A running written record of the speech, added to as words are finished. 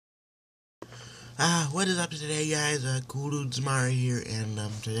What is up today, guys? Cooldude Samara here, and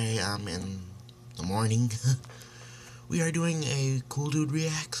today I'm in the morning. We are doing a Cooldude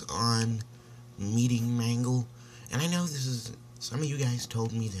Reacts on meeting Mangle, and I know some of you guys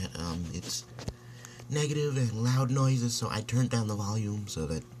told me that it's negative and loud noises, so I turned down the volume so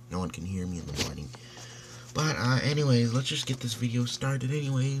that no one can hear me in the morning. But anyways, let's just get this video started.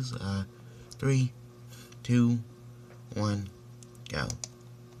 Anyways, 3, 2, 1, go.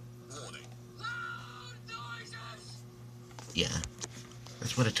 Yeah,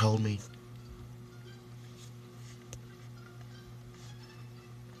 that's what it told me.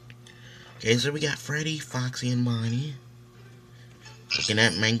 Okay, so we got Freddy, Foxy, and Bonnie looking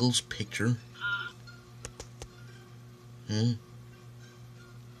at Mangle's picture. Oh,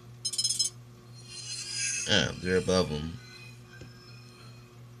 they're above him.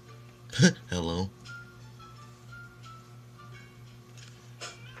 Hello.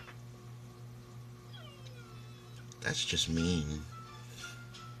 That's just mean.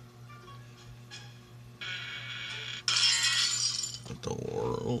 What the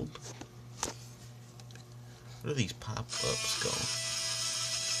world? Where do these pop-ups go?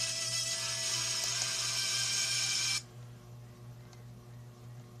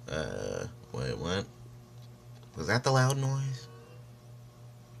 Wait, what? Was that the loud noise?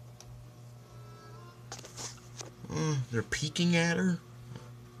 They're peeking at her?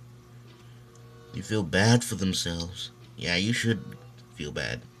 You feel bad for themselves. Yeah, you should feel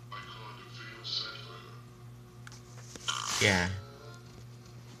bad. Yeah.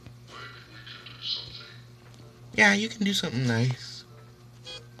 Yeah, you can do something nice.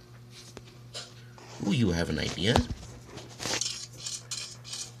 Ooh, you have an idea.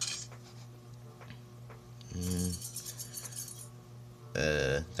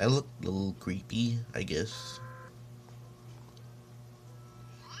 That looked a little creepy, I guess.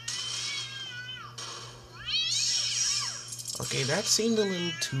 Okay, that seemed a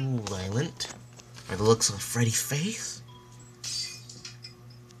little too violent. By the looks of Freddy's face.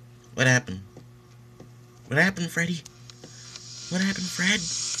 What happened? What happened, Freddy? What happened, Fred?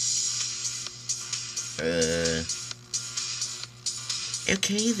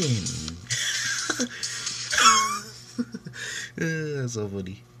 Okay then. That's so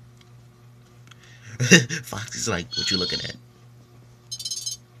funny. Foxy's like, what you looking at?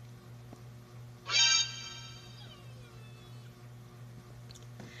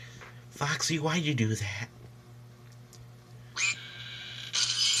 Foxy, why'd you do that?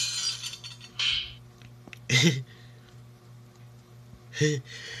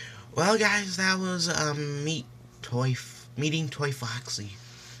 Well, guys, that was meeting Toy Foxy.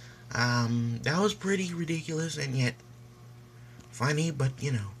 That was pretty ridiculous and yet funny, but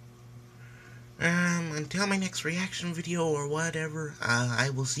you know. Until my next reaction video or whatever, I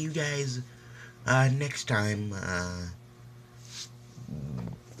will see you guys next time.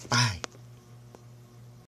 Bye.